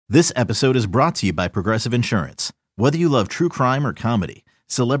This episode is brought to you by Progressive Insurance. Whether you love true crime or comedy,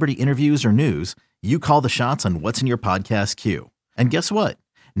 celebrity interviews or news, you call the shots on what's in your podcast queue. And guess what?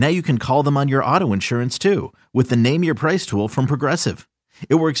 Now you can call them on your auto insurance too with the Name Your Price tool from Progressive.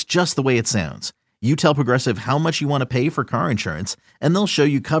 It works just the way it sounds. You tell Progressive how much you want to pay for car insurance, and they'll show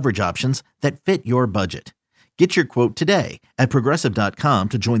you coverage options that fit your budget. Get your quote today at Progressive.com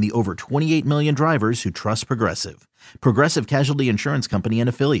to join the over 28 million drivers who trust Progressive. Progressive Casualty Insurance Company and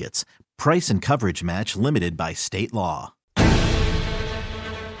Affiliates. Price and coverage match limited by state law.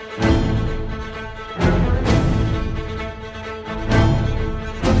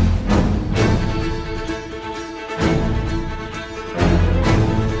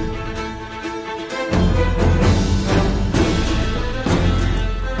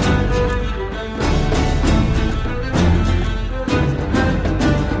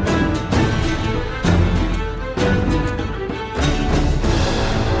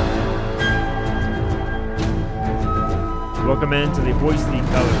 Welcome into the Hoist the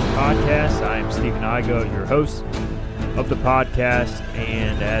Colors podcast. I am Stephen Igo, your host of the podcast,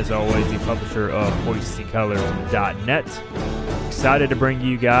 and as always, the publisher of HoistTheColors.net. Excited to bring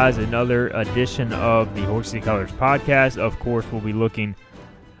you guys another edition of the Hoist the Colors podcast. Of course, we'll be looking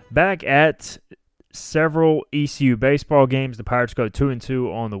back at several ECU baseball games. The Pirates go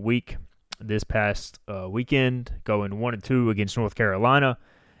 2-2 on the week this past weekend, going 1-2 against North Carolina.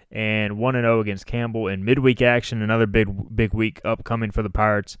 And 1-0 against Campbell in midweek action. Another big week upcoming for the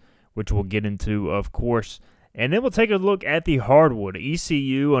Pirates, which we'll get into, of course. And then we'll take a look at the hardwood.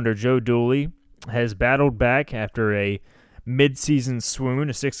 ECU under Joe Dooley has battled back after a midseason swoon,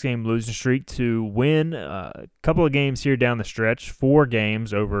 a 6-game losing streak, to win a couple of games here down the stretch, 4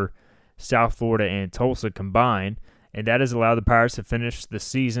 games over South Florida and Tulsa combined. And that has allowed the Pirates to finish the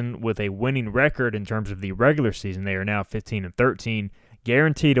season with a winning record in terms of the regular season. They are now 15-13.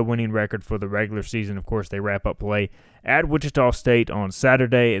 Guaranteed a winning record for the regular season. Of course, they wrap up play at Wichita State on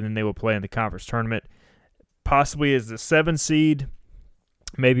Saturday, and then they will play in the conference tournament, possibly as the 7 seed,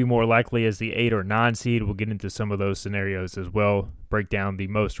 maybe more likely as the 8 or 9 seed. We'll get into some of those scenarios as well, break down the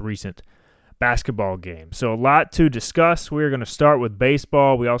most recent basketball game. So a lot to discuss. We're going to start with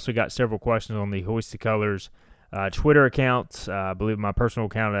baseball. We also got several questions on the Hoist the Colors Twitter account. I believe my personal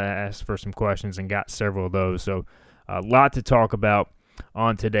account, I asked for some questions and got several of those. So a lot to talk about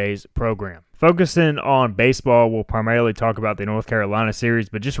on today's program. Focusing on baseball, we'll primarily talk about the North Carolina series,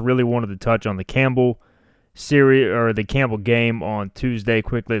 but just really wanted to touch on the Campbell series, or the Campbell game on Tuesday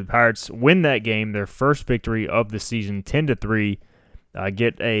quickly. The Pirates win that game, their first victory of the season, 10-3.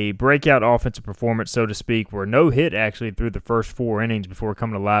 Get a breakout offensive performance, so to speak, where no hit actually through the first 4 innings before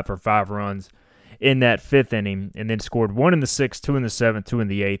coming alive for 5 runs in that 5th inning, and then scored 1 in the 6th, 2 in the 7th, 2 in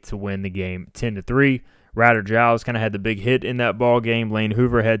the 8th to win the game 10-3. Ryder Giles kind of had the big hit in that ball game. Lane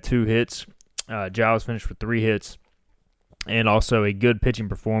Hoover had 2 hits. Giles finished with 3 hits. And also a good pitching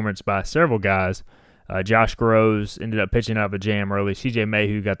performance by several guys. Josh Groves ended up pitching out of a jam early. C.J.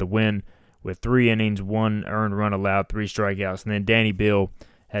 Mayhew got the win with 3 innings, 1 earned run allowed, 3 strikeouts. And then Danny Bill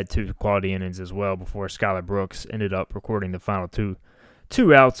had 2 quality innings as well before Skylar Brooks ended up recording the final 2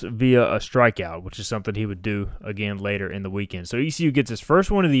 outs via a strikeout, which is something he would do again later in the weekend. So ECU gets his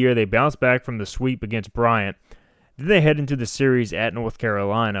first win of the year. They bounce back from the sweep against Bryant. Then they head into the series at North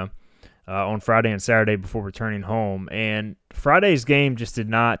Carolina on Friday and Saturday before returning home. And Friday's game just did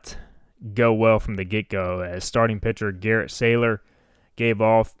not go well from the get-go, as starting pitcher Garrett Saylor gave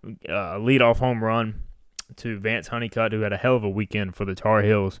off a leadoff home run to Vance Honeycutt, who had a hell of a weekend for the Tar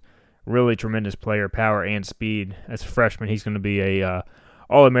Heels. Really tremendous player, power and speed. As a freshman, he's going to be a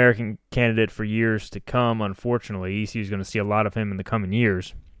All-American candidate for years to come. Unfortunately, ECU is going to see a lot of him in the coming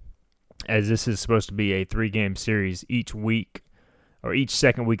years, as this is supposed to be a 3-game series each week, or each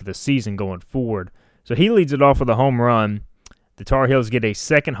second week of the season going forward. So he leads it off with a home run. The Tar Heels get a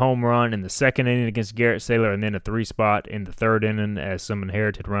second home run in the 2nd inning against Garrett Saylor, and then a 3 spot in the 3rd inning as some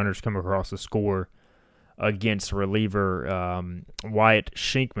inherited runners come across the score against reliever Wyatt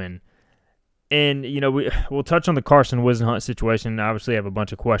Shinkman. And, you know, we'll touch on the Carson Whisenhunt situation. I obviously have a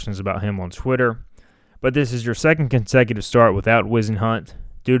bunch of questions about him on Twitter. But this is your 2nd consecutive start without Whisenhunt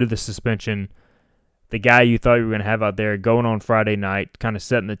due to the suspension. The guy you thought you were going to have out there going on Friday night, kind of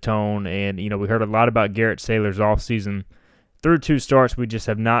setting the tone. And, you know, we heard a lot about Garrett Saylor's offseason. Through 2 starts, we just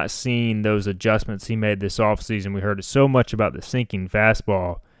have not seen those adjustments he made this offseason. We heard so much about the sinking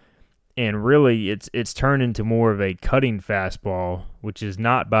fastball. And really, it's turned into more of a cutting fastball, which is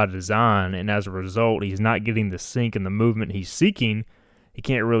not by design. And as a result, he's not getting the sink and the movement he's seeking. He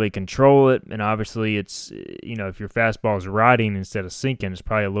can't really control it. And obviously, it's, you know, if your fastball is riding instead of sinking, it's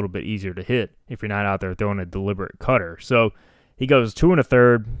probably a little bit easier to hit if you're not out there throwing a deliberate cutter. So He goes 2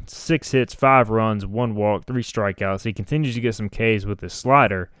 1/3, 6 hits, 5 runs, 1 walk, 3 strikeouts. He continues to get some Ks with his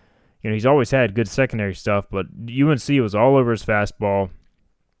slider. He's always had good secondary stuff, but UNC was all over his fastball.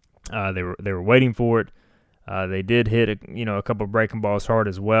 They were waiting for it. They did hit a couple of breaking balls hard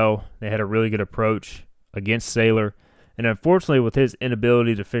as well. They had a really good approach against Saylor. And unfortunately, with his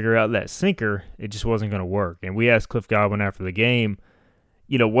inability to figure out that sinker, it just wasn't going to work. And we asked Cliff Godwin after the game,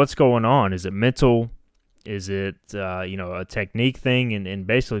 what's going on? Is it mental? Is it, a technique thing? And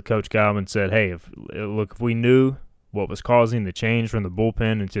basically Coach Godwin said, hey, if we knew what was causing the change from the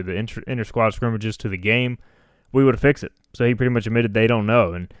bullpen into the inter-squad scrimmages to the game, we would have fixed it. So he pretty much admitted they don't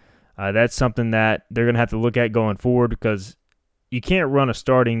know. And that's something that they're going to have to look at going forward, because you can't run a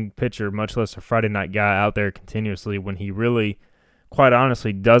starting pitcher, much less a Friday night guy, out there continuously when he really, quite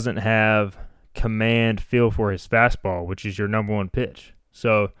honestly, doesn't have feel for his fastball, which is your number one pitch.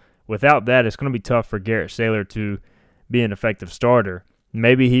 So without that, it's going to be tough for Garrett Saylor to be an effective starter.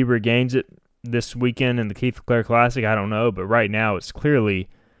 Maybe he regains it this weekend in the Keith LeClaire Classic. I don't know, but right now it's clearly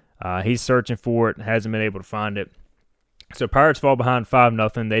he's searching for it, hasn't been able to find it. So Pirates fall behind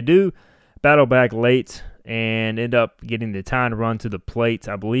 5-0. They do battle back late and end up getting the tying run to the plate,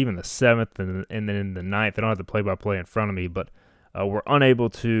 I believe, in the 7th and then in the 9th. I don't have the play-by-play in front of me, but we're unable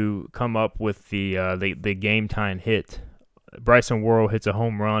to come up with the game-tying hit. Bryson Worrell hits a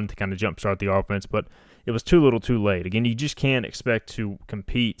home run to kind of jumpstart the offense, but it was too little too late. Again, you just can't expect to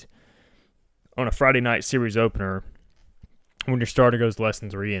compete on a Friday night series opener when your starter goes less than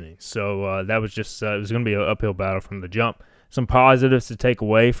 3 innings. So that was just it was going to be an uphill battle from the jump. Some positives to take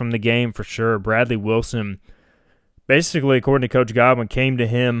away from the game for sure. Bradley Wilson, basically, according to Coach Godwin, came to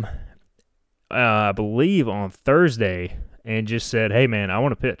him, I believe, on Thursday and just said, "Hey, man, I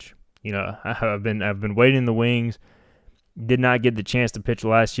want to pitch. I've been waiting in the wings. Did not get the chance to pitch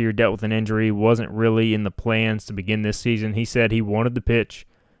last year. Dealt with an injury. Wasn't really in the plans to begin this season." He said he wanted to pitch,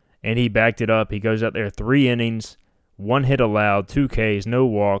 and he backed it up. He goes out there 3 innings, 1 hit allowed, 2 Ks, no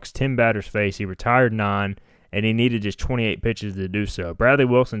walks, 10 batters faced. He retired 9. And he needed just 28 pitches to do so. Bradley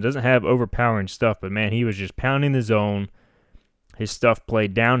Wilson doesn't have overpowering stuff, but, man, he was just pounding the zone. His stuff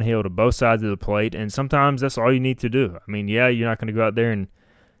played downhill to both sides of the plate, and sometimes that's all you need to do. I mean, yeah, you're not going to go out there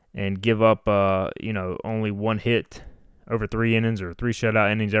and give up, only 1 hit over 3 innings or 3 shutout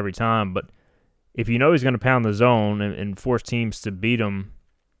innings every time. But if you know he's going to pound the zone and force teams to beat him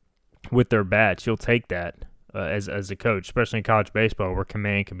with their bats, you'll take that as a coach, especially in college baseball where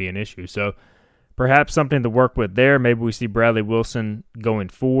command can be an issue. So, perhaps something to work with there. Maybe we see Bradley Wilson going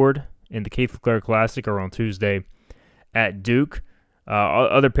forward in the Keith LeClaire Classic or on Tuesday at Duke.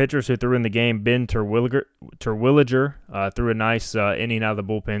 Other pitchers who threw in the game, Ben Terwilliger threw a nice inning out of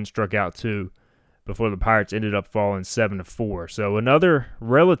the bullpen, struck out 2 before the Pirates ended up falling 7-4. So another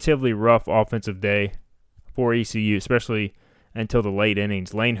relatively rough offensive day for ECU, especially until the late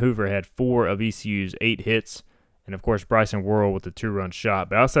innings. Lane Hoover had 4 of ECU's 8 hits. And, of course, Bryson Worrell with the 2-run shot.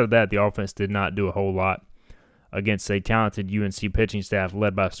 But outside of that, the offense did not do a whole lot against a talented UNC pitching staff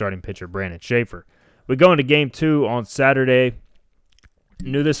led by starting pitcher Brandon Schaefer. We go into Game 2 on Saturday.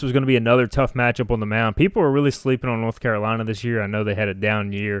 Knew this was going to be another tough matchup on the mound. People were really sleeping on North Carolina this year. I know they had a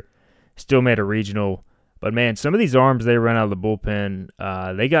down year. Still made a regional. But, man, some of these arms they ran out of the bullpen,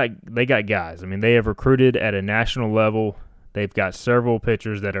 they got guys. I mean, they have recruited at a national level. They've got several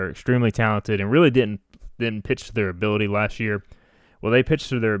pitchers that are extremely talented and really didn't pitch to their ability last year. Well, they pitched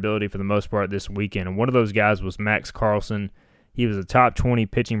to their ability for the most part this weekend, and one of those guys was Max Carlson. He was a top 20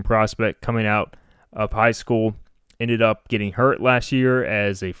 pitching prospect coming out of high school, ended up getting hurt last year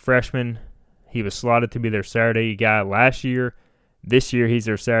as a freshman. He was slotted to be their Saturday guy last year. This year, he's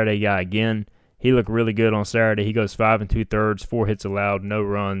their Saturday guy again. He looked really good on Saturday. He goes 5 2/3, 4 hits allowed, no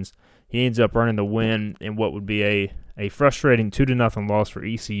runs. He ends up earning the win in what would be a frustrating 2-0 loss for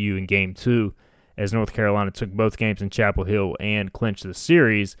ECU in Game 2. As North Carolina took both games in Chapel Hill and clinched the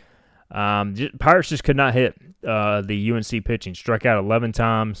series. Pirates just could not hit the UNC pitching. Struck out 11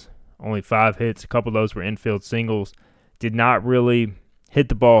 times, only 5 hits. A couple of those were infield singles. Did not really hit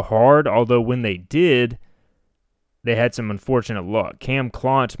the ball hard, although when they did, they had some unfortunate luck. Cam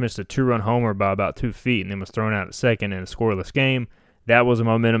Claunch missed a 2-run homer by about 2 feet and then was thrown out at second in a scoreless game. That was a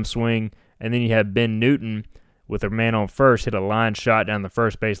momentum swing. And then you had Ben Newton with a man on first, hit a line shot down the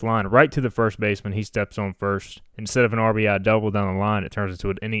first base line, right to the first baseman. He steps on first. Instead of an RBI double down the line, it turns into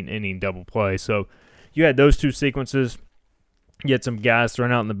an inning double play. So you had those 2 sequences. You had some guys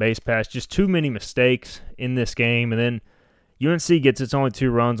thrown out in the base pass. Just too many mistakes in this game. And then UNC gets its only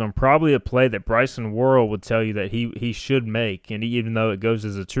 2 runs on probably a play that Bryson Worrell would tell you that he should make. And even though it goes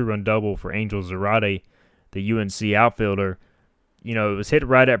as a 2-run double for Angel Zarate, the UNC outfielder, it was hit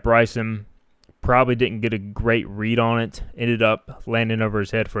right at Bryson. probably didn't get a great read on it. Ended up landing over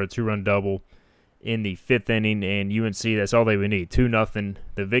his head for a 2-run double in the 5th inning, and UNC, that's all they would need, 2-0,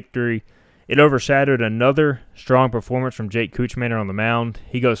 the victory. It overshadowed another strong performance from Jake Kutchmaner on the mound.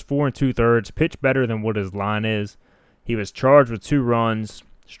 He goes 4 2/3, pitched better than what his line is. He was charged with 2 runs,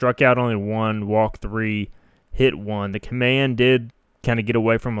 struck out only 1, walked 3, hit 1. The command did kind of get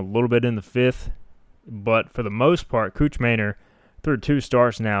away from him a little bit in the 5th, but for the most part, Kutchmaner, through 2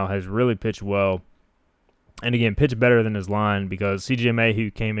 starts now, has really pitched well. And again, pitched better than his line because C.J.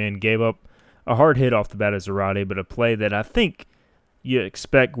 Mayhew came in, gave up a hard hit off the bat at Zarate, but a play that I think you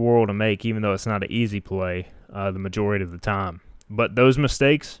expect Worrell to make, even though it's not an easy play the majority of the time. But those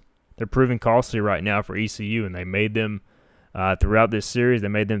mistakes, they're proving costly right now for ECU, and they made them throughout this series. They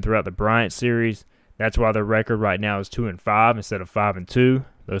made them throughout the Bryant series. That's why their record right now is 2-5 instead of 5-2.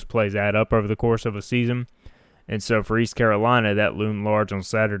 Those plays add up over the course of a season. And so for East Carolina, that loomed large on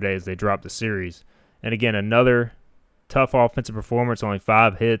Saturday as they dropped the series. And again, another tough offensive performance, only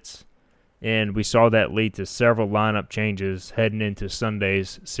 5 hits. And we saw that lead to several lineup changes heading into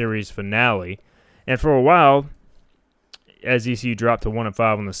Sunday's series finale. And for a while, as ECU dropped to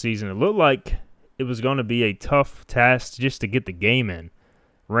 1-5 on the season, it looked like it was going to be a tough task just to get the game in.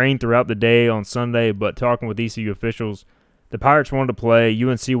 Rain throughout the day on Sunday, but talking with ECU officials, the Pirates wanted to play,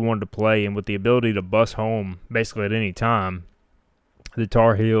 UNC wanted to play, and with the ability to bus home basically at any time, the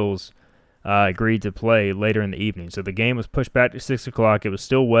Tar Heels agreed to play later in the evening. So the game was pushed back to 6 o'clock. It was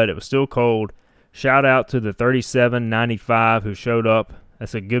still wet. It was still cold. Shout out to the 3795 who showed up.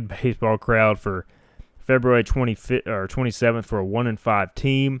 That's a good baseball crowd for February 25th or 27th for a 1-5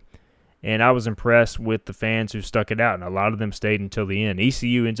 team. And I was impressed with the fans who stuck it out, and a lot of them stayed until the end.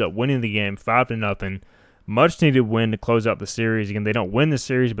 ECU ends up winning the game 5-0. Much needed win to close out the series. Again, they don't win the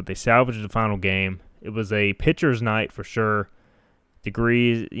series, but they salvaged the final game. It was a pitcher's night for sure.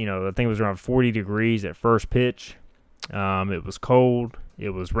 Degrees, I think it was around 40 degrees at first pitch. It was cold.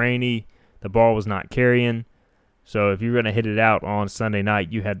 It was rainy. The ball was not carrying. So if you were going to hit it out on Sunday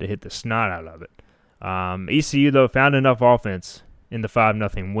night, you had to hit the snot out of it. ECU, though, found enough offense in the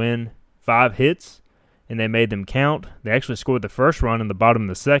 5-0 win. 5 hits, and they made them count. They actually scored the first run in the bottom of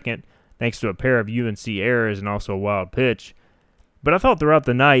the second, thanks to a pair of UNC errors and also a wild pitch. But I thought throughout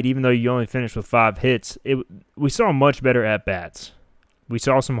the night, even though you only finished with 5 hits, we saw much better at-bats. We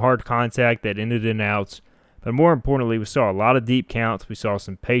saw some hard contact that ended in outs, but more importantly, we saw a lot of deep counts. We saw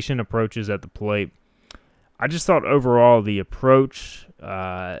some patient approaches at the plate. I just thought overall the approach,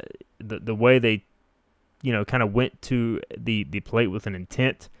 the way they, kind of went to the plate with an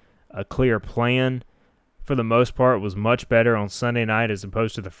intent, a clear plan, for the most part, was much better on Sunday night as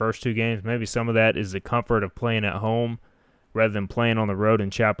opposed to the first 2 games. Maybe some of that is the comfort of playing at home rather than playing on the road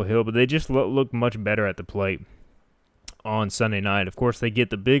in Chapel Hill, but they just looked much better at the plate on Sunday night. Of course, they get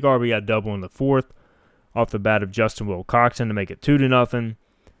the big RBI double in the 4th off the bat of Justin Wilcoxon to make it 2-0.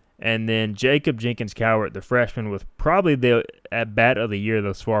 And then Jacob Jenkins Cowart, the freshman, with probably the at-bat of the year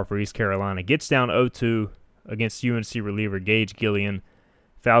thus far for East Carolina, gets down 0-2 against UNC reliever Gage Gillian,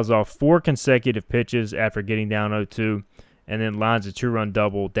 fouls off 4 consecutive pitches after getting down 0-2, and then lines a 2-run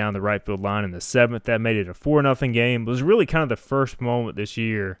double down the right field line in the 7th. That made it a 4-0 game. It was really kind of the first moment this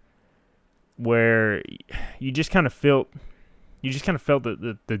year where you just kind of felt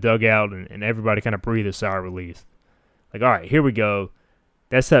the dugout and everybody kind of breathed a sigh of relief. Like, all right, here we go.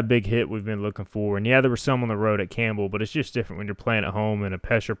 That's that big hit we've been looking for. And, yeah, there were some on the road at Campbell, but it's just different when you're playing at home in a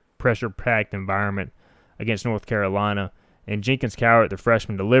pressure-packed environment against North Carolina. And Jenkins Cowart, the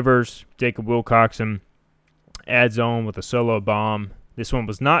freshman, delivers. Jacob Wilcoxon adds on with a solo bomb. This one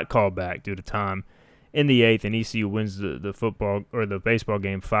was not called back due to time in the 8th, and ECU wins the football or the baseball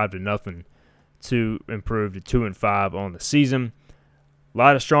game 5-0 to improve to 2-5 on the season. A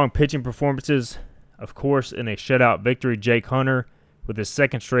lot of strong pitching performances. Of course, in a shutout victory, Jake Hunter with his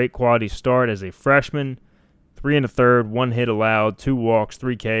 2nd straight quality start as a freshman. 3 1/3, 1 hit allowed, 2 walks,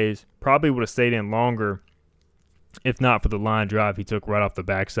 3 Ks. Probably would have stayed in longer if not for the line drive he took right off the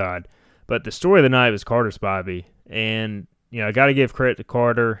backside. But the story of the night was Carter Spivey. And, I got to give credit to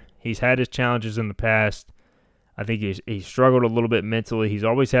Carter. He's had his challenges in the past. I think he struggled a little bit mentally. He's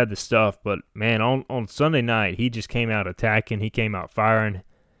always had the stuff. But, man, on Sunday night, he just came out attacking. He came out firing.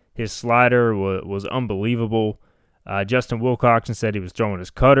 His slider was unbelievable. Justin Wilcoxon said he was throwing his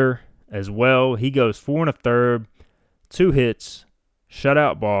cutter as well. He goes 4 1/3, 2 hits,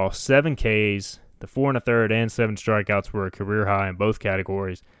 shutout ball, 7 Ks. The 4 1/3 and 7 strikeouts were a career high in both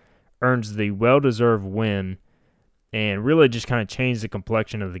categories. Earns the well-deserved win and really just kind of changed the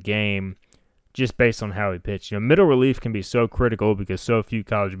complexion of the game just based on how he pitched. Middle relief can be so critical because so few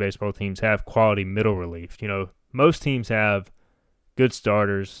college baseball teams have quality middle relief. Most teams have good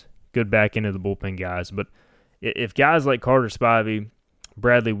starters, good back end of the bullpen guys. But if guys like Carter Spivey,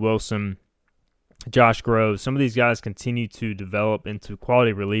 Bradley Wilson, Josh Groves, some of these guys continue to develop into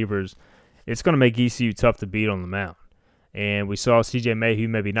quality relievers, it's going to make ECU tough to beat on the mound. And we saw C.J. Mayhew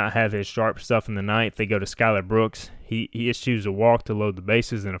maybe not have his sharp stuff in the ninth. They go to Skylar Brooks. He issues a walk to load the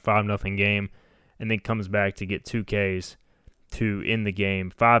bases in a 5-0 game, and then comes back to get 2 Ks to end the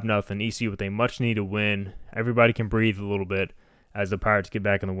game. 5-0, ECU with a much-needed win. Everybody can breathe a little bit as the Pirates get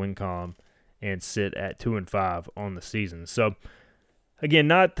back in the win column and sit at 2-5 on the season. So, again,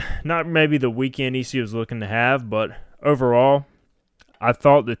 not maybe the weekend ECU was looking to have, but overall, I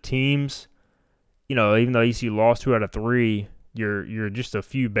thought the teams, even though ECU lost 2 out of 3, you're just a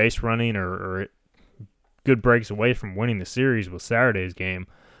few base running or good breaks away from winning the series with Saturday's game.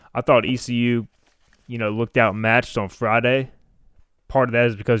 I thought ECU, looked outmatched on Friday. Part of that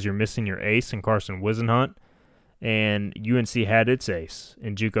is because you're missing your ace in Carson Whisenhunt, and UNC had its ace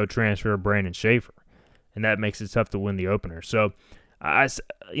in JUCO transfer Brandon Schaefer, and that makes it tough to win the opener. So, I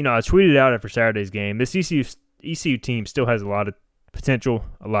tweeted out after Saturday's game, this ECU team still has a lot of potential,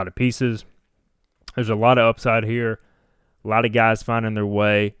 a lot of pieces. There's a lot of upside here, a lot of guys finding their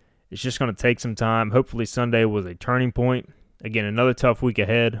way. It's just going to take some time. Hopefully Sunday was a turning point. Again, another tough week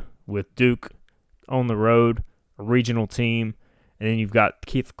ahead with Duke on the road, a regional team, and then you've got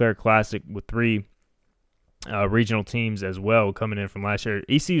Keith LeClaire Classic with 3 regional teams as well coming in from last year.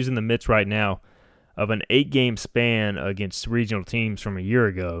 ECU's in the midst right now of an 8-game span against regional teams from a year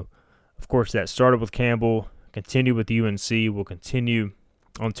ago. Of course, that started with Campbell, continued with UNC, will continue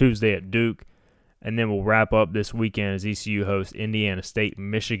on Tuesday at Duke, and then we'll wrap up this weekend as ECU hosts Indiana State,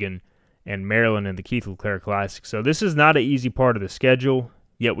 Michigan, and Maryland in the Keith LeClaire Classic. So this is not an easy part of the schedule,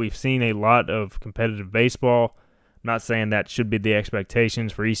 yet we've seen a lot of competitive baseball. I'm not saying that should be the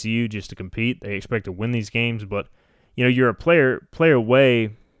expectations for ECU just to compete. They expect to win these games, but you're a player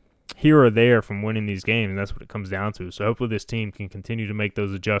away here or there from winning these games, and that's what it comes down to. So hopefully this team can continue to make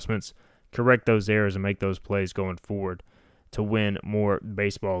those adjustments, correct those errors, and make those plays going forward to win more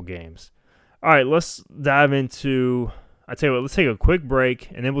baseball games. All right, let's dive into – I tell you what, let's take a quick break,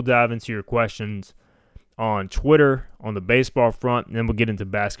 and then we'll dive into your questions on Twitter, on the baseball front, and then we'll get into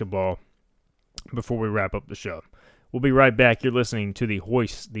basketball before we wrap up the show. We'll be right back. You're listening to the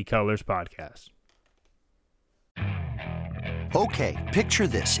Hoist the Colors podcast. Okay, picture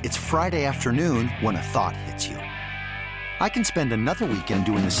this. It's Friday afternoon when a thought hits you. I can spend another weekend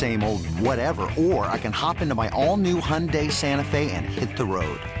doing the same old whatever, or I can hop into my all-new Hyundai Santa Fe and hit the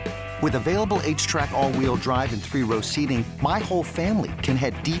road. With available H-Track all-wheel drive and 3-row seating, my whole family can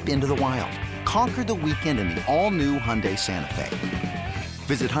head deep into the wild. Conquer the weekend in the all-new Hyundai Santa Fe.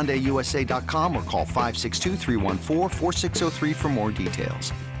 Visit HyundaiUSA.com or call 562-314-4603 for more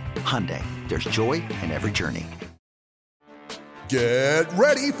details. Hyundai, there's joy in every journey. Get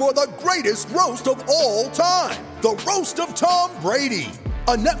ready for the greatest roast of all time, the Roast of Tom Brady,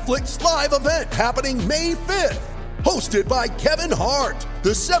 a Netflix live event happening May 5th. Hosted by Kevin Hart,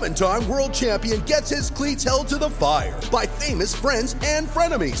 the 7-time world champion gets his cleats held to the fire by famous friends and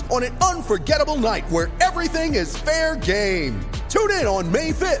frenemies on an unforgettable night where everything is fair game. Tune in on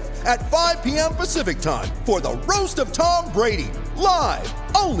May 5th at 5 p.m. Pacific time for the Roast of Tom Brady, live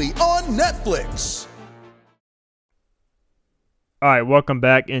only on Netflix. All right, welcome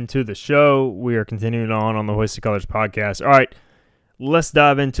back into the show. We are continuing on the Hoist the Colors podcast. All right. Let's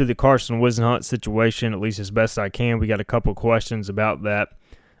dive into the Carson Whisenhunt situation, at least as best I can. We got a couple questions about that.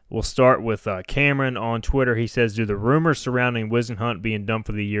 We'll start with Cameron on Twitter. He says, do the rumors surrounding Whisenhunt being done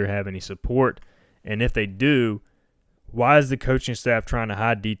for the year have any support? And if they do, why is the coaching staff trying to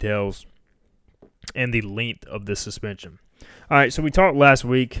hide details and the length of the suspension? All right, so we talked last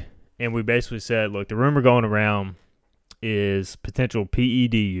week, and we basically said, look, the rumor going around is potential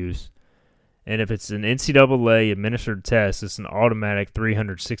PED use. And if it's an NCAA-administered test, it's an automatic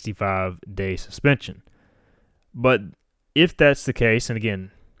 365-day suspension. But if that's the case, and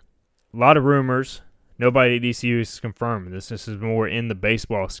again, a lot of rumors, nobody at ECU is confirming this. This is more in the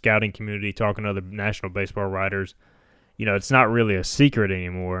baseball scouting community, talking to other national baseball writers. It's not really a secret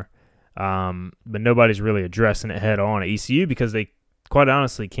anymore, but nobody's really addressing it head-on at ECU because they, quite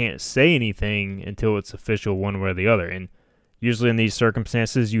honestly, can't say anything until it's official one way or the other. And usually in these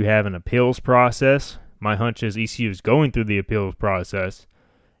circumstances, you have an appeals process. My hunch is ECU is going through the appeals process,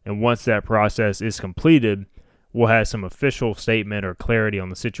 and once that process is completed, we'll have some official statement or clarity on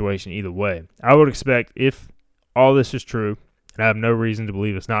the situation either way. I would expect if all this is true, and I have no reason to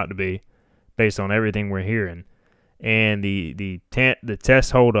believe it's not to be, based on everything we're hearing, and the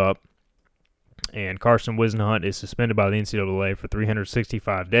tests hold up, and Carson Whisenhunt is suspended by the NCAA for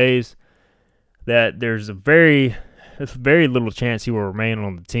 365 days, that there's a very little chance he will remain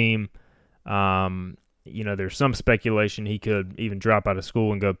on the team. There's some speculation he could even drop out of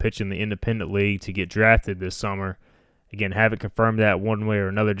school and go pitch in the independent league to get drafted this summer. Again, haven't confirmed that one way or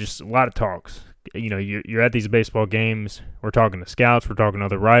another. Just a lot of talks. You're at these baseball games. We're talking to scouts. We're talking to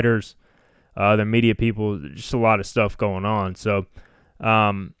other writers, other media people. Just a lot of stuff going on. So,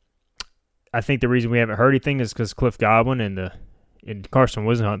 I think the reason we haven't heard anything is because Cliff Godwin and Carson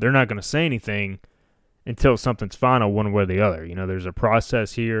Whisenhunt, they're not going to say anything until something's final one way or the other. There's a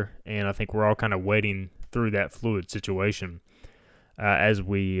process here, and I think we're all kind of waiting through that fluid situation as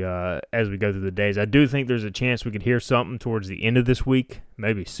we go through the days. I do think there's a chance we could hear something towards the end of this week,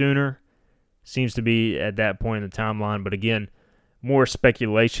 maybe sooner. Seems to be at that point in the timeline, but again, more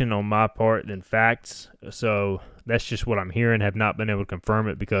speculation on my part than facts. So that's just what I'm hearing. Have not been able to confirm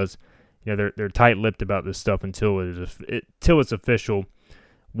it because they're tight-lipped about this stuff until it's official,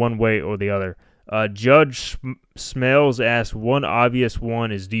 one way or the other. Judge Smells asked, one obvious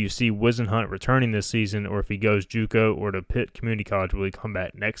one is, do you see Whisenhunt returning this season, or if he goes JUCO or to Pitt Community College, will he come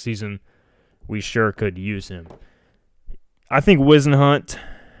back next season? We sure could use him. I think Whisenhunt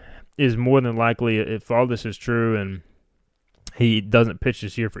is more than likely, if all this is true and he doesn't pitch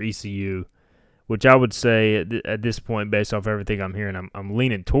this year for ECU, which I would say at this point, based off everything I'm hearing, I'm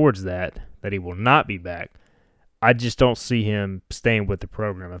leaning towards that he will not be back. I just don't see him staying with the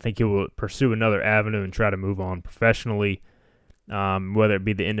program. I think he will pursue another avenue and try to move on professionally, whether it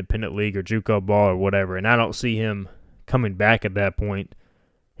be the independent league or JUCO ball or whatever. And I don't see him coming back at that point.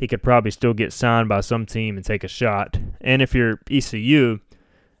 He could probably still get signed by some team and take a shot. And if you're ECU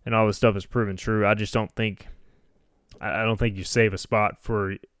and all this stuff is proven true, I don't think you save a spot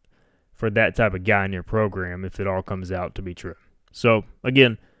for that type of guy in your program if it all comes out to be true. So,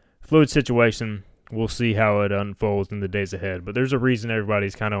 again, fluid situation. We'll see how it unfolds in the days ahead. But there's a reason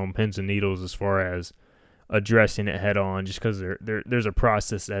everybody's kind of on pins and needles as far as addressing it head on, just because there's a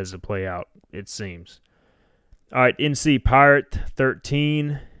process that has to play out, it seems. All right, NC Pirate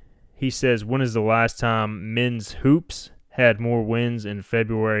 13. He says, when is the last time men's hoops had more wins in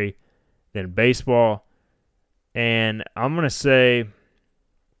February than baseball? And I'm going to say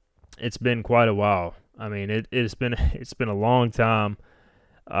it's been quite a while. I mean, it's been a long time.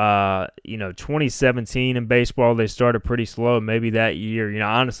 2017 in baseball, they started pretty slow. Maybe that year,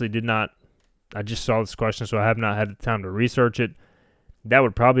 I honestly I just saw this question, so I have not had the time to research it. That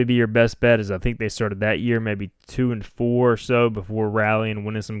would probably be your best bet, as I think they started that year maybe 2-4 or so before rallying and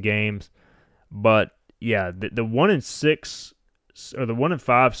winning some games. But yeah, the 1-6 or the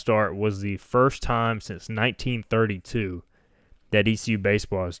 1-5 start was the first time since 1932 that ECU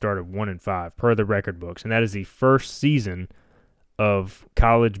baseball has started 1-5 per the record books, and that is the first season of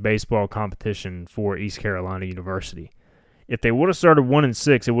college baseball competition for East Carolina University. If they would have started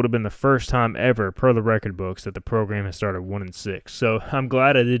 1-6, it would have been the first time ever, per the record books, that the program has started 1-6. So I'm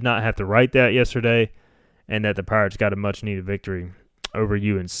glad I did not have to write that yesterday, and that the Pirates got a much-needed victory over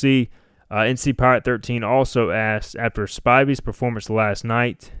UNC. NC Pirate 13 also asked, after Spivey's performance last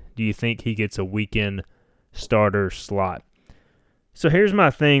night, do you think he gets a weekend starter slot? So here's my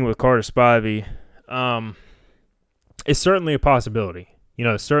thing with Carter Spivey. It's certainly a possibility.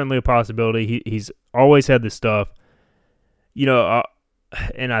 It's certainly a possibility. He's always had this stuff.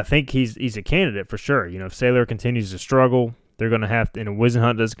 And I think he's a candidate for sure. If Saylor continues to struggle, they're going to have to, and if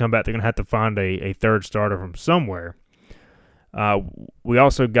Whisenhunt doesn't come back, they're going to have to find a third starter from somewhere. We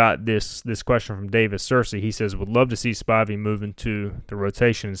also got this question from Davis Searcy. He says, would love to see Spivey move into the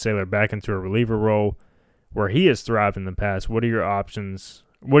rotation and Saylor back into a reliever role where he has thrived in the past. What are your options?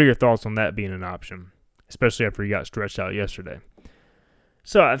 What are your thoughts on that being an option, especially after he got stretched out yesterday?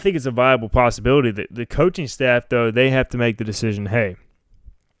 So I think it's a viable possibility. That the coaching staff, though, they have to make the decision, hey,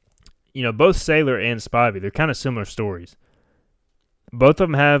 both Saylor and Spivey, they're kind of similar stories. Both of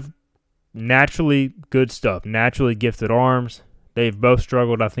them have naturally good stuff, naturally gifted arms. They've both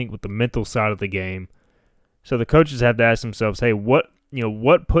struggled, I think, with the mental side of the game. So the coaches have to ask themselves, hey, what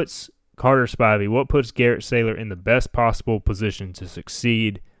puts Carter Spivey, what puts Garrett Saylor in the best possible position to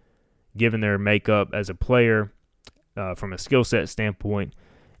succeed given their makeup as a player, from a skill set standpoint.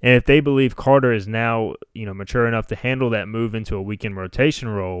 And if they believe Carter is now, mature enough to handle that move into a weekend rotation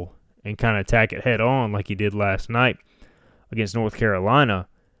role and kind of attack it head on like he did last night against North Carolina,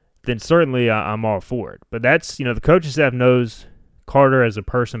 then certainly I'm all for it. But that's, the coaching staff knows Carter as a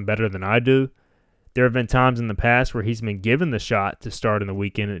person better than I do. There have been times in the past where he's been given the shot to start in the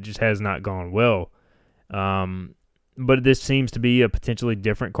weekend, and it just has not gone well. But this seems to be a potentially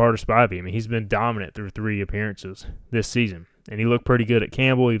different Carter Spivey. I mean, he's been dominant through 3 appearances this season. And he looked pretty good at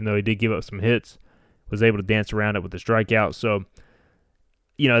Campbell, even though he did give up some hits, was able to dance around it with the strikeout. So,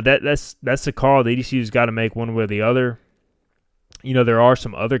 that's the call that ECU's got to make one way or the other. There are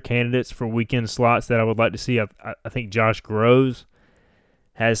some other candidates for weekend slots that I would like to see. I think Josh Groves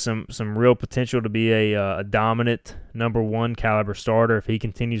has some real potential to be a dominant number one caliber starter if he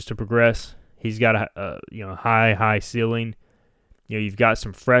continues to progress. He's got a high ceiling. You've got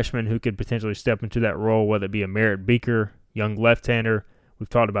some freshmen who could potentially step into that role, whether it be a Merritt Beaker, young left-hander. We've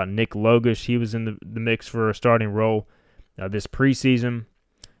talked about Nick Logish. He was in the mix for a starting role this preseason.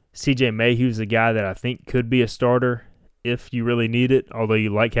 CJ Mayhew's the guy that I think could be a starter if you really need it, although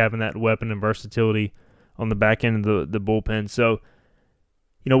you like having that weapon and versatility on the back end of the bullpen. So,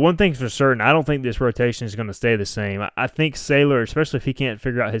 one thing's for certain, I don't think this rotation is going to stay the same. I think Saylor, especially if he can't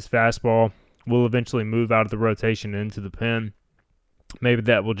figure out his fastball, will eventually move out of the rotation into the pen. Maybe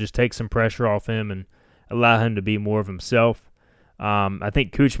that will just take some pressure off him and allow him to be more of himself. I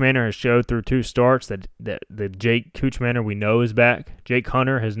think Coochmaner has showed through 2 starts that the Jake Coochmaner we know is back. Jake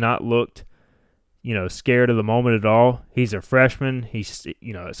Hunter has not looked, scared of the moment at all. He's a freshman. He's,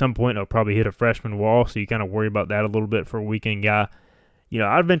 at some point he'll probably hit a freshman wall, so you kind of worry about that a little bit for a weekend guy.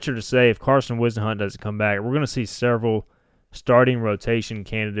 I'd venture to say if Carson Whisenhunt doesn't come back, we're going to see several starting rotation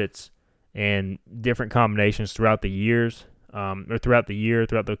candidates and different combinations throughout the years, throughout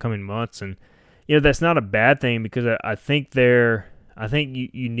the coming months. And, that's not a bad thing because I think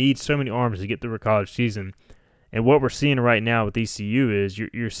you need so many arms to get through a college season. And what we're seeing right now with ECU is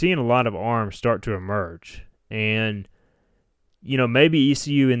you're seeing a lot of arms start to emerge. And, maybe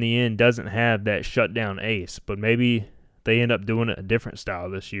ECU in the end doesn't have that shutdown ace, but maybe they end up doing it a different style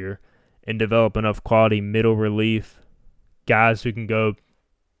this year and develop enough quality middle relief guys who can go,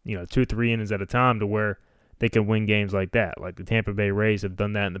 2-3 innings at a time to where they can win games like that. Like the Tampa Bay Rays have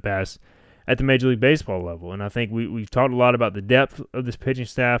done that in the past at the Major League Baseball level. And I think we've talked a lot about the depth of this pitching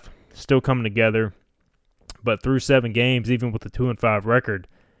staff still coming together. But through 7 games, even with the 2-5 record,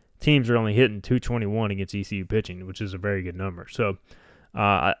 teams are only hitting .221 against ECU pitching, which is a very good number. So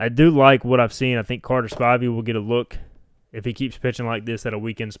I do like what I've seen. I think Carter Spivey will get a look if he keeps pitching like this at a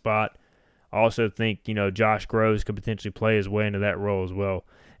weekend spot. I also think, Josh Groves could potentially play his way into that role as well.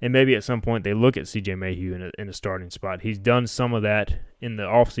 And maybe at some point they look at CJ Mayhew in a starting spot. He's done some of that in the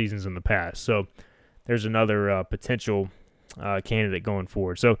off seasons in the past. So there's another potential candidate going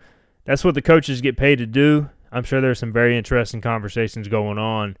forward. So that's what the coaches get paid to do. I'm sure there's some very interesting conversations going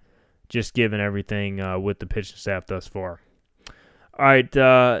on, just given everything with the pitching staff thus far. All right,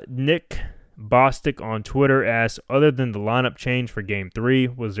 Nick Bostic on Twitter asks, other than the lineup change for Game 3,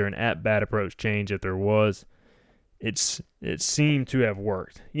 was there an at-bat approach change? If there was, it seemed to have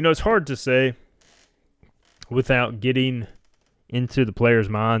worked. It's hard to say without getting into the players'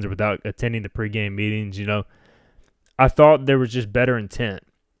 minds or without attending the pregame meetings. I thought there was just better intent.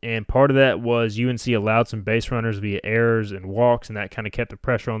 And part of that was UNC allowed some base runners via errors and walks, and that kind of kept the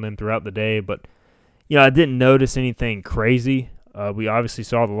pressure on them throughout the day. But, I didn't notice anything crazy. We obviously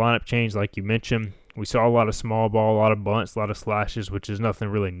saw the lineup change like you mentioned. We saw a lot of small ball, a lot of bunts, a lot of slashes, which is nothing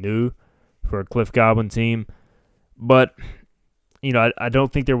really new for a Cliff Godwin team. But, I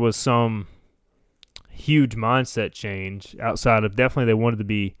don't think there was some huge mindset change outside of definitely they wanted to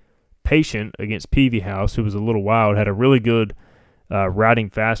be patient against Peavy House, who was a little wild, had a really good riding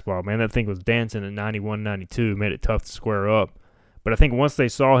fastball. Man, that thing was dancing at 91, 92, made it tough to square up. But I think once they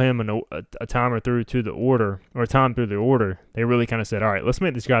saw him a timer through to the order, or a time through the order, they really kind of said, all right, let's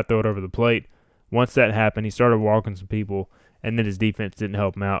make this guy throw it over the plate. Once that happened, he started walking some people, and then his defense didn't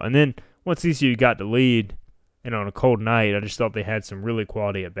help him out. And then once ECU got the lead, and on a cold night, I just thought they had some really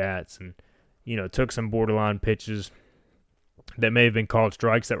quality at-bats and, took some borderline pitches that may have been called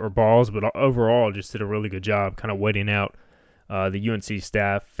strikes that were balls, but overall just did a really good job kind of waiting out the UNC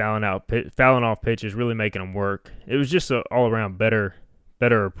staff, fouling off pitches, really making them work. It was just an all-around better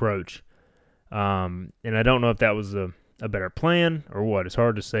approach. And I don't know if that was a better plan or what. It's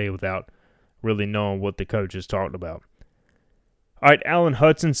hard to say without really knowing what the coaches talked about. All right, Alan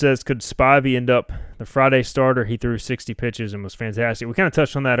Hudson says, could Spivey end up the Friday starter? He threw 60 pitches and was fantastic. We kind of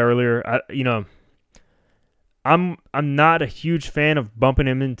touched on that earlier. I'm not a huge fan of bumping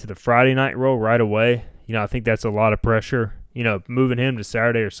him into the Friday night role right away. I think that's a lot of pressure. Moving him to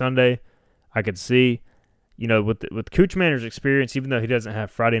Saturday or Sunday, I could see. With Coochmaner's experience, even though he doesn't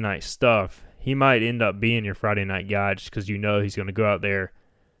have Friday night stuff, he might end up being your Friday night guy just because he's going to go out there,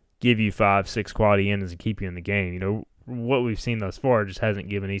 give you 5-6 quality innings and keep you in the game. What we've seen thus far just hasn't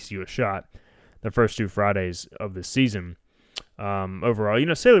given ECU a shot the first 2 Fridays of the season. Overall,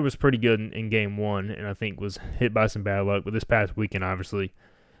 Saylor was pretty good in Game 1 and I think was hit by some bad luck, but this past weekend obviously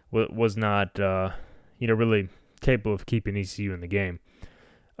was not, really capable of keeping ECU in the game.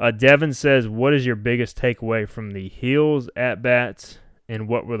 Devin says, what is your biggest takeaway from the Heels at-bats and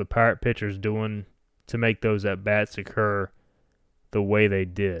what were the Pirate pitchers doing to make those at-bats occur the way they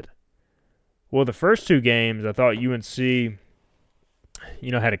did? Well, the first two games, I thought UNC,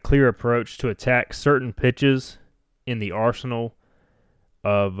 had a clear approach to attack certain pitches in the arsenal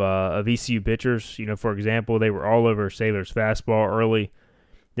of ECU pitchers. For example, they were all over Saylor's fastball early.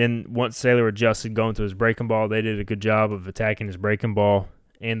 Then once Saylor adjusted going to his breaking ball, they did a good job of attacking his breaking ball,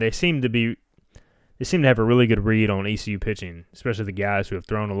 and they seem to have a really good read on ECU pitching, especially the guys who have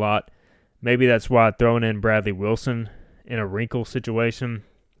thrown a lot. Maybe that's why throwing in Bradley Wilson in a wrinkle situation,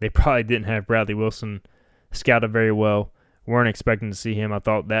 they probably didn't have Bradley Wilson scouted very well. Weren't expecting to see him. I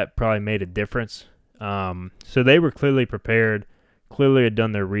thought that probably made a difference. So they were clearly prepared, clearly had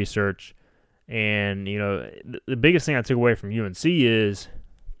done their research. And, the biggest thing I took away from UNC is,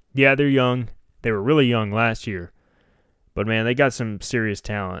 yeah, they're young. They were really young last year. But, man, they got some serious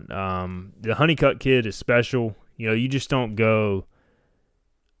talent. The Honeycutt kid is special. You just don't go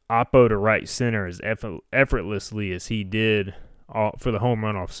oppo to right center as effortlessly as he did for the home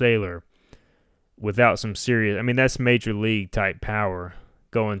run off Saylor without some serious – that's major league type power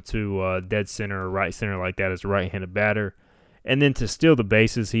going to dead center or right center like that as a right-handed batter. And then to steal the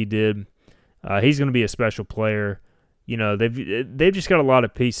bases he did, he's going to be a special player. They've just got a lot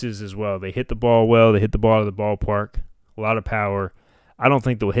of pieces as well. They hit the ball well. They hit the ball out of the ballpark. A lot of power. I don't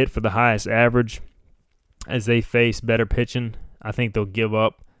think they'll hit for the highest average as they face better pitching. I think they'll give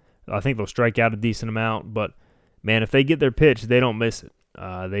up. I think they'll strike out a decent amount. But, man, if they get their pitch, they don't miss it.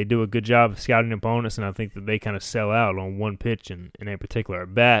 They do a good job of scouting opponents, and I think that they kind of sell out on one pitch in a particular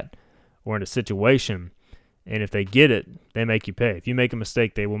at-bat or in a situation. And if they get it, they make you pay. If you make a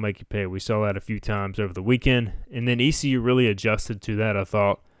mistake, they will make you pay. We saw that a few times over the weekend. And then ECU really adjusted to that, I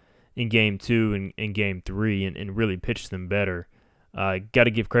thought, in Game 2 and Game 3 and really pitched them better. Got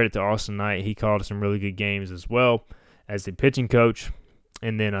to give credit to Austin Knight. He called some really good games as well as the pitching coach,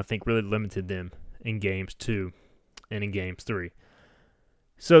 and then I think really limited them in Games 2 and in Games 3.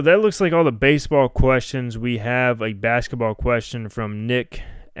 So that looks like all the baseball questions. We have a basketball question from Nick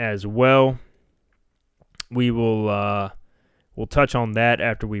as well. We will we'll touch on that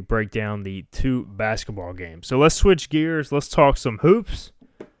after we break down the two basketball games. So let's switch gears. Let's talk some hoops.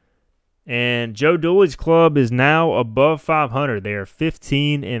 And Joe Dooley's club is now above 500. They are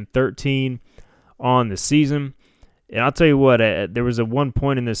 15-13 on the season. And I'll tell you what, there was one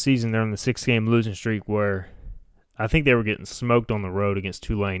point in this season there on the 6-game losing streak where I think they were getting smoked on the road against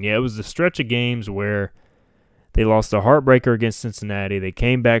Tulane. Yeah, it was the stretch of games where they lost a heartbreaker against Cincinnati. They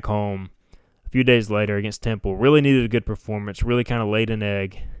came back home a few days later against Temple. Really needed a good performance, really kind of laid an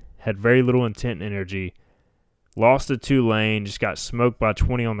egg, had very little intent and energy. Lost to Tulane, just got smoked by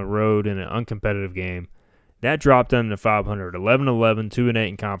 20 on the road in an uncompetitive game. That dropped them to 500, 11-11, 2-8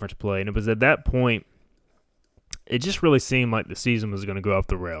 in conference play. And it was at that point, it just really seemed like the season was going to go off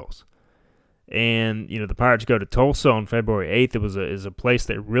the rails. And, the Pirates go to Tulsa on February 8th. It is a place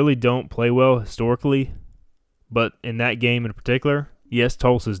that really don't play well historically. But in that game in particular, yes,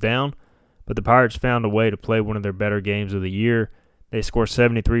 Tulsa's down. But the Pirates found a way to play one of their better games of the year. They scored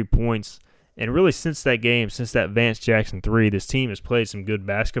 73 points. And really since that game, since that Vance Jackson 3, this team has played some good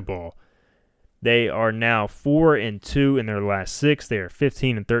basketball. They are now 4-2 in their last 6. They are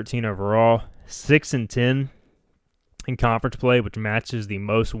 15-13 overall, 6-10 in conference play, which matches the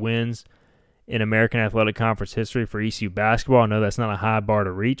most wins in American Athletic Conference history for ECU basketball. I know that's not a high bar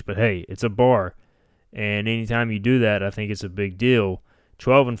to reach, but hey, it's a bar. And anytime you do that, I think it's a big deal.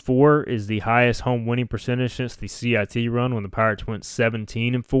 12-4 is the highest home winning percentage since the CIT run when the Pirates went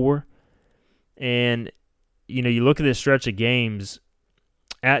 17-4. And, you look at this stretch of games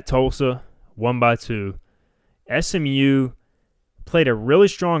at Tulsa, 1-2. SMU played a really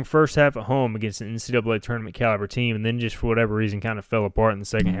strong first half at home against an NCAA tournament caliber team, and then just for whatever reason kind of fell apart in the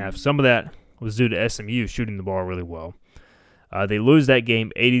second half. Some of that was due to SMU shooting the ball really well. They lose that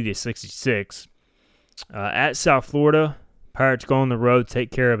game 80-66. At South Florida, Pirates go on the road,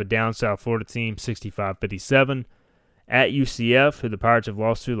 take care of a down South Florida team, 65-57. At UCF, who the Pirates have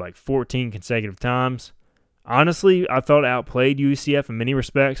lost to like 14 consecutive times. Honestly, I thought outplayed UCF in many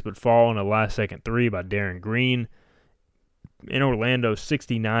respects, but fall on a last-second 3 by Darren Green. In Orlando,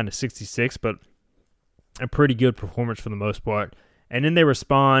 69-66, but a pretty good performance for the most part. And then they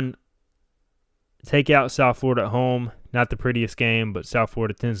respond, take out South Florida at home. Not the prettiest game, but South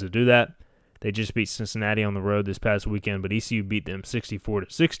Florida tends to do that. They just beat Cincinnati on the road this past weekend, but ECU beat them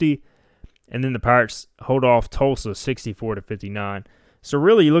 64-60. And then the Pirates hold off Tulsa 64-59. So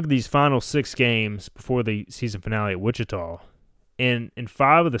really, you look at these final 6 games before the season finale at Wichita, and in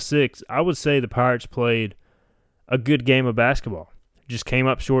 5 of the 6, I would say the Pirates played a good game of basketball. Just came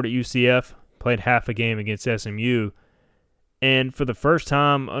up short at UCF, played half a game against SMU, And for the first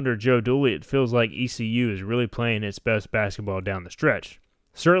time under Joe Dooley, it feels like ECU is really playing its best basketball down the stretch.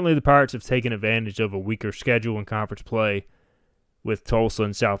 Certainly the Pirates have taken advantage of a weaker schedule in conference play with Tulsa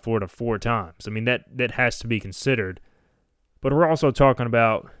and South Florida 4 times. I mean, that has to be considered. But we're also talking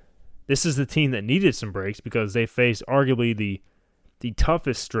about this is the team that needed some breaks because they faced arguably the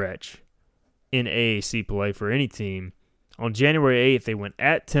toughest stretch in AAC play for any team. On January 8th, they went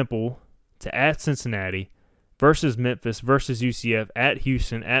at Temple to at Cincinnati, versus Memphis, versus UCF, at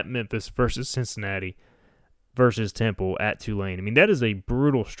Houston, at Memphis, versus Cincinnati, versus Temple, at Tulane. I mean, that is a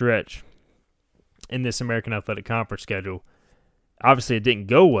brutal stretch in this American Athletic Conference schedule. Obviously, it didn't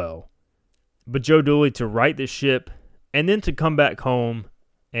go well, but Joe Dooley to right the ship and then to come back home,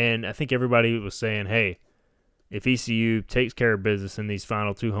 and I think everybody was saying, hey, if ECU takes care of business in these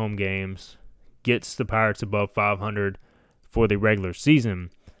final 2 home games, gets the Pirates above 500 for the regular season,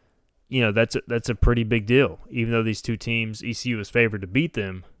 that's a pretty big deal. Even though these two teams, ECU is favored to beat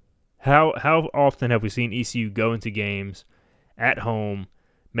them, how often have we seen ECU go into games at home,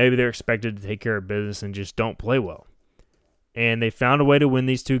 maybe they're expected to take care of business and just don't play well? And they found a way to win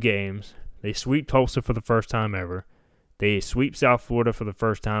these 2 games. They sweep Tulsa for the first time ever. They sweep South Florida for the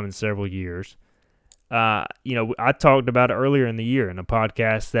first time in several years. I talked about it earlier in the year in a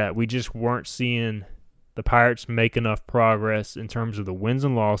podcast that we just weren't seeing the Pirates make enough progress in terms of the wins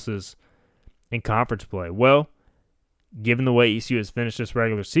and losses in conference play. Well, given the way ECU has finished this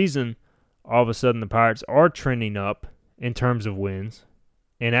regular season, all of a sudden the Pirates are trending up in terms of wins.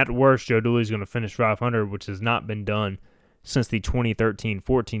 And at worst, Joe Dooley is going to finish 500, which has not been done since the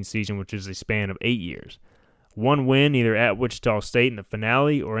 2013-14 season, which is a span of 8 years. 1 win either at Wichita State in the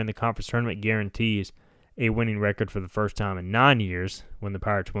finale or in the conference tournament guarantees a winning record for the first time in 9 years when the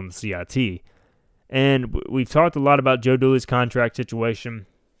Pirates won the CIT. And we've talked a lot about Joe Dooley's contract situation.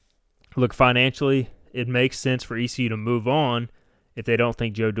 Look, financially, it makes sense for ECU to move on if they don't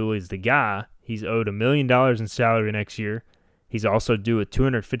think Joe Dooley's the guy. He's owed $1 million in salary next year. He's also due a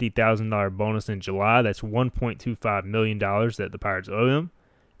 $250,000 bonus in July. That's $1.25 million that the Pirates owe him.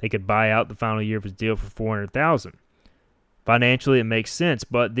 They could buy out the final year of his deal for $400,000. Financially, it makes sense,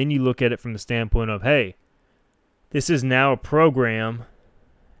 but then you look at it from the standpoint of, hey, this is now a program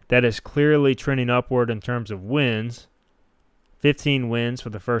that is clearly trending upward in terms of wins. 15 wins for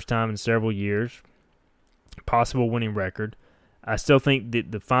the first time in several years. Possible winning record. I still think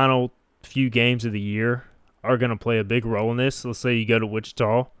that the final few games of the year are going to play a big role in this. Let's say you go to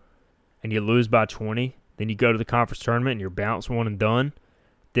Wichita and you lose by 20. Then you go to the conference tournament and you're bounced 1 and done.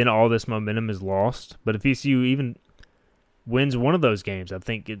 Then all this momentum is lost. But if ECU even wins one of those games, I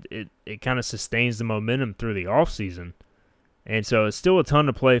think it kind of sustains the momentum through the offseason. And so it's still a ton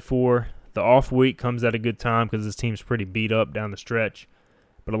to play for. The off week comes at a good time because this team's pretty beat up down the stretch.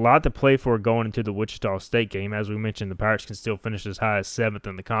 But a lot to play for going into the Wichita State game. As we mentioned, the Pirates can still finish as high as 7th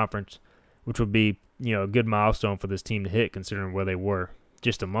in the conference, which would be a good milestone for this team to hit considering where they were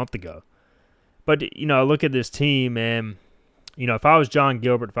just a month ago. But, I look at this team and, if I was John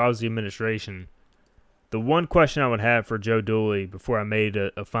Gilbert, if I was the administration, the one question I would have for Joe Dooley before I made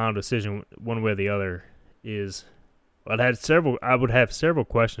a final decision one way or the other is I would have several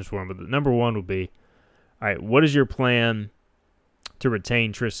questions for him, but the number one would be, all right, what is your plan to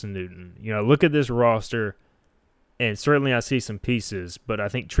retain Tristan Newton? Look at this roster, and certainly I see some pieces, but I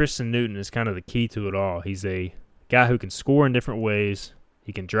think Tristan Newton is kind of the key to it all. He's a guy who can score in different ways.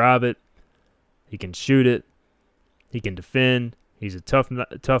 He can drive it. He can shoot it. He can defend. He's a tough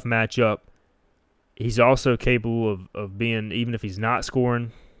matchup. He's also capable of being, even if he's not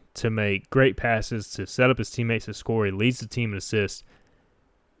scoring, to make great passes, to set up his teammates to score. He leads the team in assists.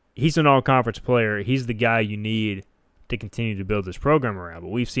 He's an all-conference player. He's the guy you need to continue to build this program around. But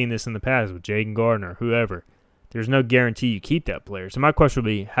we've seen this in the past with Jaden Gardner, whoever. There's no guarantee you keep that player. So my question would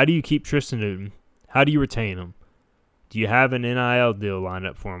be, how do you keep Tristan Newton? How do you retain him? Do you have an NIL deal lined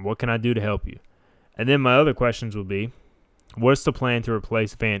up for him? What can I do to help you? And then my other questions would be, what's the plan to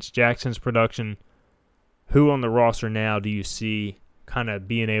replace Vance Jackson's production? Who on the roster now do you see kind of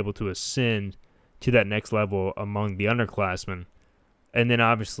being able to ascend to that next level among the underclassmen? And then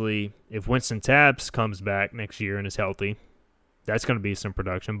obviously, if Winston Tabbs comes back next year and is healthy, that's going to be some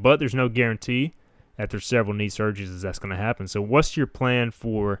production. But there's no guarantee after several knee surgeries that's going to happen. So what's your plan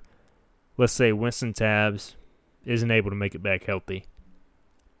for, let's say, Winston Tabbs isn't able to make it back healthy?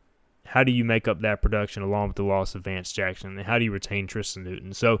 How do you make up that production along with the loss of Vance Jackson? And how do you retain Tristan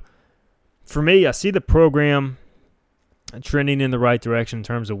Newton? So for me, I see the program trending in the right direction in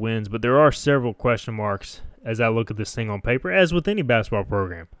terms of wins, but there are several question marks as I look at this thing on paper, as with any basketball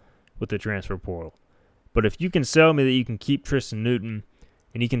program with the transfer portal. But if you can sell me that you can keep Tristan Newton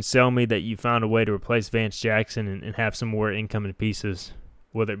and you can sell me that you found a way to replace Vance Jackson and have some more incoming pieces,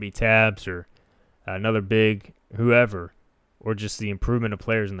 whether it be Tabs or another big, whoever, or just the improvement of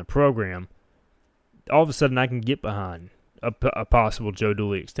players in the program, all of a sudden I can get behind a possible Joe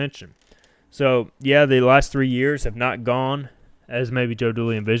Dooley extension. So, yeah, the last 3 years have not gone as maybe Joe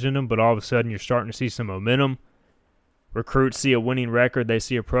Dooley envisioned them, but all of a sudden you're starting to see some momentum. Recruits see a winning record. They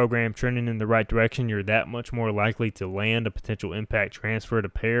see a program trending in the right direction. You're that much more likely to land a potential impact transfer to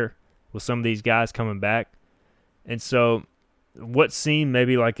pair with some of these guys coming back. And so what seemed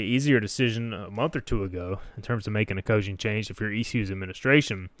maybe like an easier decision a month or two ago in terms of making a coaching change if you're ECU's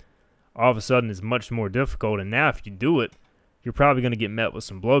administration, all of a sudden is much more difficult. And now if you do it, you're probably going to get met with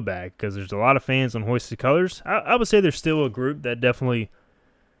some blowback because there's a lot of fans on Hoist the Colors. I would say there's still a group that definitely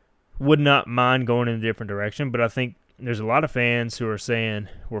would not mind going in a different direction, but I think there's a lot of fans who are saying,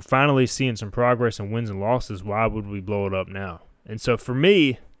 we're finally seeing some progress in wins and losses. Why would we blow it up now? And so for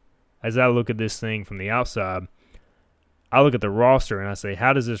me, as I look at this thing from the outside, I look at the roster and I say,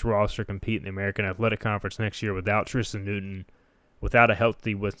 how does this roster compete in the American Athletic Conference next year without Tristan Newton, without a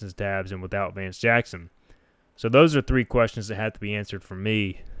healthy Winston Tabs, and without Vance Jackson? So those are 3 questions that have to be answered for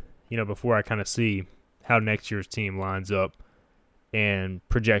me, before I kind of see how next year's team lines up and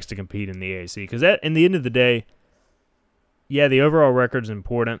projects to compete in the AAC. Because in the end of the day, yeah, the overall record's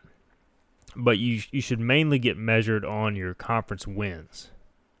important, but you should mainly get measured on your conference wins.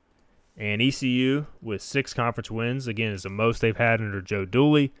 And ECU, with 6 conference wins, again, is the most they've had under Joe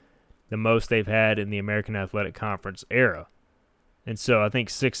Dooley, the most they've had in the American Athletic Conference era. And so I think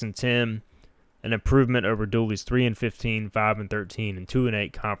 6-10, an improvement over Dooley's 3-15, 5-13, and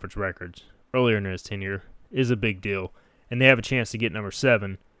 2-8 conference records earlier in his tenure is a big deal. And they have a chance to get number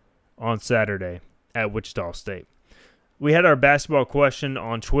 7 on Saturday at Wichita State. We had our basketball question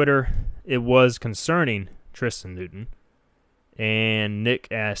on Twitter. It was concerning Tristan Newton. And Nick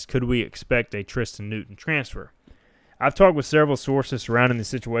asked, could we expect a Tristan Newton transfer? I've talked with several sources surrounding the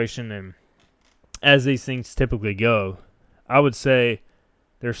situation, and as these things typically go, I would say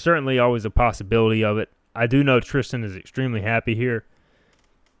there's certainly always a possibility of it. I do know Tristan is extremely happy here.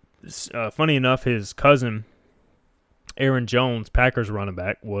 Funny enough, his cousin, Aaron Jones, Packers running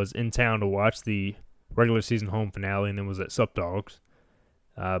back, was in town to watch the regular season home finale and then was at Sup Dogs.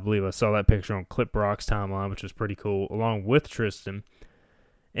 I believe I saw that picture on Clip Brock's timeline, which was pretty cool, along with Tristan.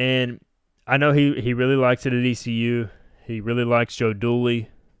 And I know he really likes it at ECU. He really likes Joe Dooley.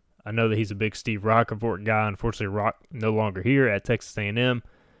 I know that he's a big Steve Roccaforte guy. Unfortunately, Rock no longer here at Texas A&M.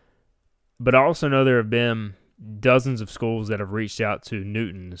 But I also know there have been dozens of schools that have reached out to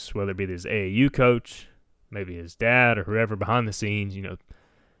Newton's, whether it be his AAU coach, maybe his dad, or whoever behind the scenes.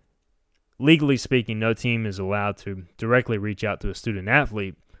 Legally speaking, no team is allowed to directly reach out to a student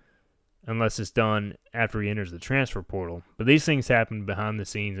athlete unless it's done after he enters the transfer portal. But these things happen behind the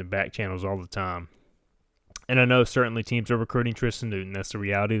scenes and back channels all the time. And I know certainly teams are recruiting Tristan Newton. That's the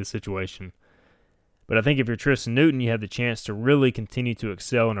reality of the situation. But I think if you're Tristan Newton, you have the chance to really continue to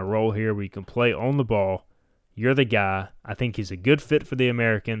excel in a role here where you can play on the ball. You're the guy. I think he's a good fit for the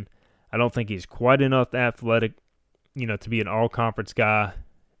American. I don't think he's quite enough athletic, to be an all-conference guy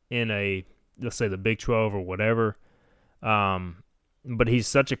in let's say the Big 12 or whatever. But he's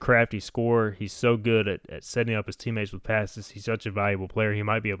such a crafty scorer. He's so good at setting up his teammates with passes. He's such a valuable player. He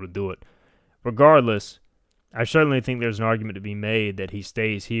might be able to do it. Regardless, I certainly think there's an argument to be made that he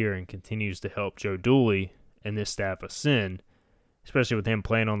stays here and continues to help Joe Dooley and this staff ascend, especially with him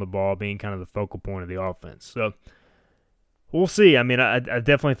playing on the ball, being kind of the focal point of the offense. So we'll see. I mean, I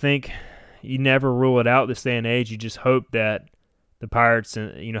definitely think you never rule it out this day and age. You just hope that the Pirates,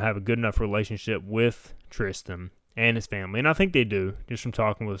 have a good enough relationship with Tristan and his family, and I think they do, just from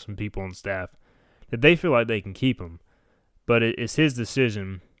talking with some people on staff, that they feel like they can keep him. But it's his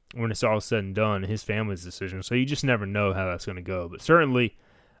decision when it's all said and done, his family's decision. So you just never know how that's going to go. But certainly,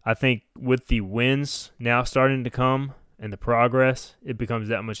 I think with the wins now starting to come and the progress, it becomes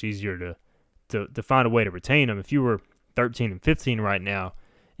that much easier to find a way to retain him. If you were 13-15 right now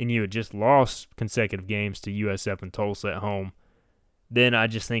and you had just lost consecutive games to USF and Tulsa at home, then I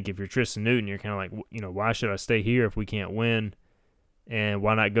just think if you're Tristan Newton, you're kind of like, why should I stay here if we can't win? And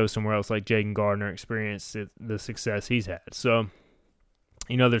why not go somewhere else like Jaden Gardner, experience the success he's had? So,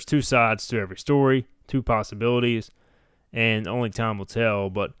 there's 2 sides to every story, 2 possibilities, and only time will tell.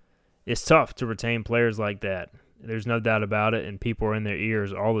 But it's tough to retain players like that. There's no doubt about it, and people are in their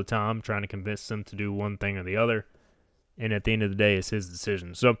ears all the time trying to convince them to do one thing or the other. And at the end of the day, it's his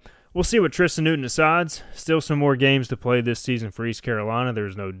decision. So we'll see what Tristan Newton decides. Still some more games to play this season for East Carolina,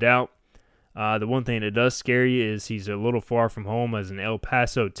 there's no doubt. The one thing that does scare you is he's a little far from home as an El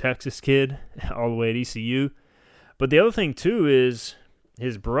Paso, Texas kid, all the way at ECU. But the other thing, too, is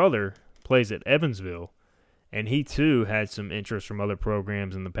his brother plays at Evansville, and he too had some interest from other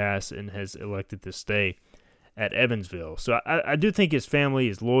programs in the past and has elected to stay at Evansville. So I do think his family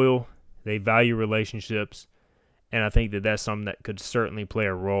is loyal. They value relationships, and I think that that's something that could certainly play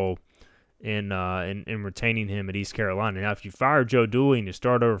a role in retaining him at East Carolina. Now, if you fire Joe Dooley and you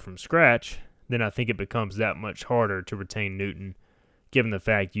start over from scratch, then I think it becomes that much harder to retain Newton, given the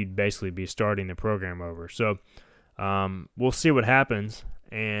fact you'd basically be starting the program over. So we'll see what happens,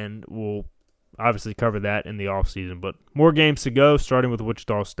 and we'll obviously cover that in the offseason. But more games to go, starting with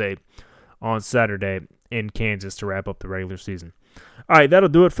Wichita State on Saturday in Kansas to wrap up the regular season. All right, that'll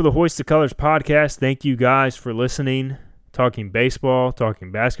do it for the Hoist the Colors podcast. Thank you guys for listening, talking baseball,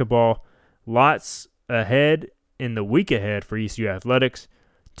 talking basketball. Lots ahead in the week ahead for ECU Athletics.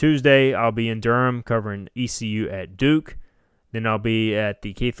 Tuesday, I'll be in Durham covering ECU at Duke. Then I'll be at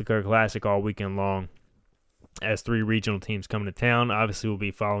the Keith LeClaire Classic all weekend long as 3 regional teams come to town. Obviously, we'll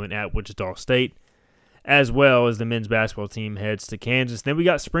be following at Wichita State, as well as the men's basketball team heads to Kansas. Then we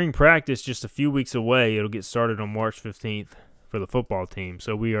got spring practice just a few weeks away. It'll get started on March 15th for the football team.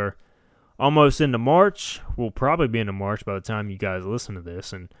 So we are almost into March. We'll probably be into March by the time you guys listen to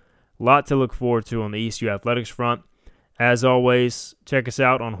this, and a lot to look forward to on the ECU Athletics front. As always, check us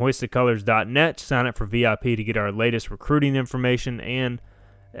out on hoistthecolors.net. Sign up for VIP to get our latest recruiting information and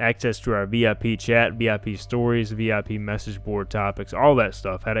access to our VIP chat, VIP stories, VIP message board topics, all that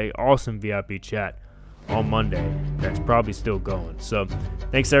stuff. Had an awesome VIP chat on Monday that's probably still going. So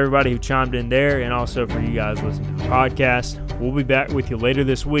thanks to everybody who chimed in there, and also for you guys listening to the podcast. We'll be back with you later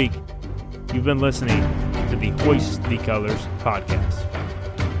this week. You've been listening to the Hoist the Colors podcast.